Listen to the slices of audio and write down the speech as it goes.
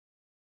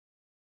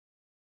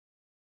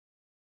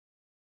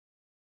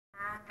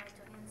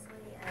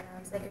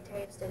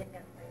Secretary of Student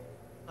Government.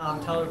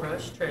 I'm Tyler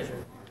Rush,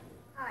 Treasurer.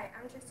 Hi,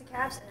 I'm Trixie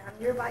Capps, and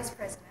I'm your Vice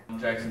President.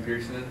 I'm Jackson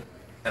Pearson,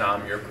 and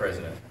I'm your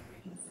President.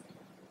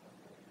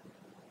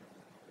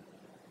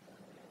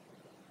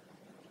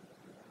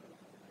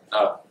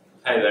 Oh,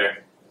 hey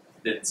there.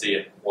 Didn't see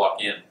you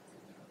walk in.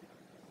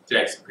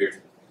 Jackson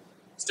Pearson,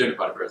 Student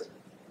Body President.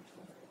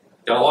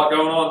 Got a lot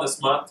going on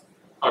this month,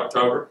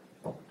 October.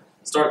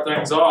 Start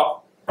things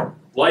off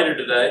later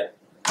today.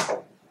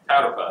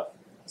 Powder Puff,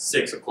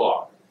 6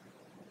 o'clock.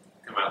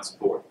 Come out and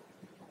support.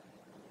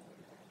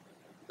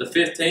 The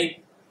 15th,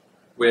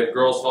 we have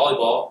girls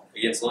volleyball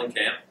against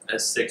Lincoln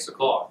at 6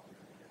 o'clock.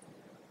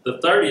 The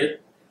 30th,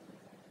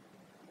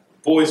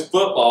 boys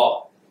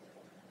football,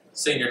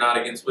 senior night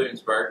against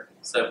Williamsburg,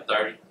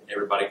 7:30.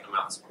 Everybody come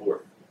out and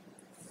support.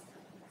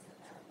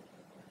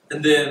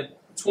 And then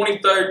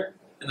 23rd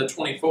and the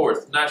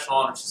 24th, National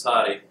Honor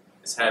Society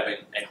is having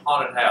a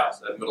haunted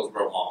house at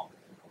Middlesboro Mall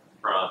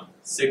from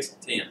 6 to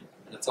 10.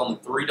 And it's only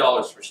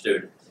 $3 for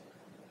students.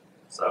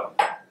 So,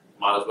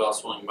 might as well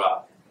swing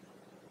by.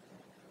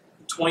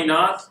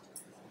 29th,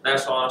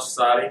 National Honor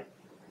Society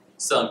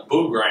is selling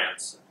boo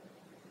grams.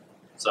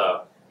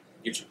 So,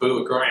 get your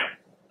boo a gram.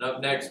 And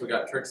up next, we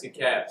got Trixie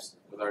Capps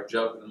with our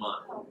joke of the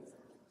month.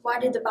 Why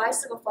did the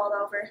bicycle fall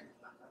over?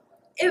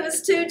 It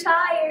was too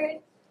tired.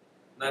 And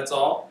that's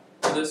all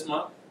for this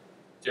month.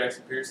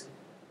 Jackson Pearson,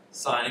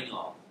 signing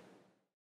off.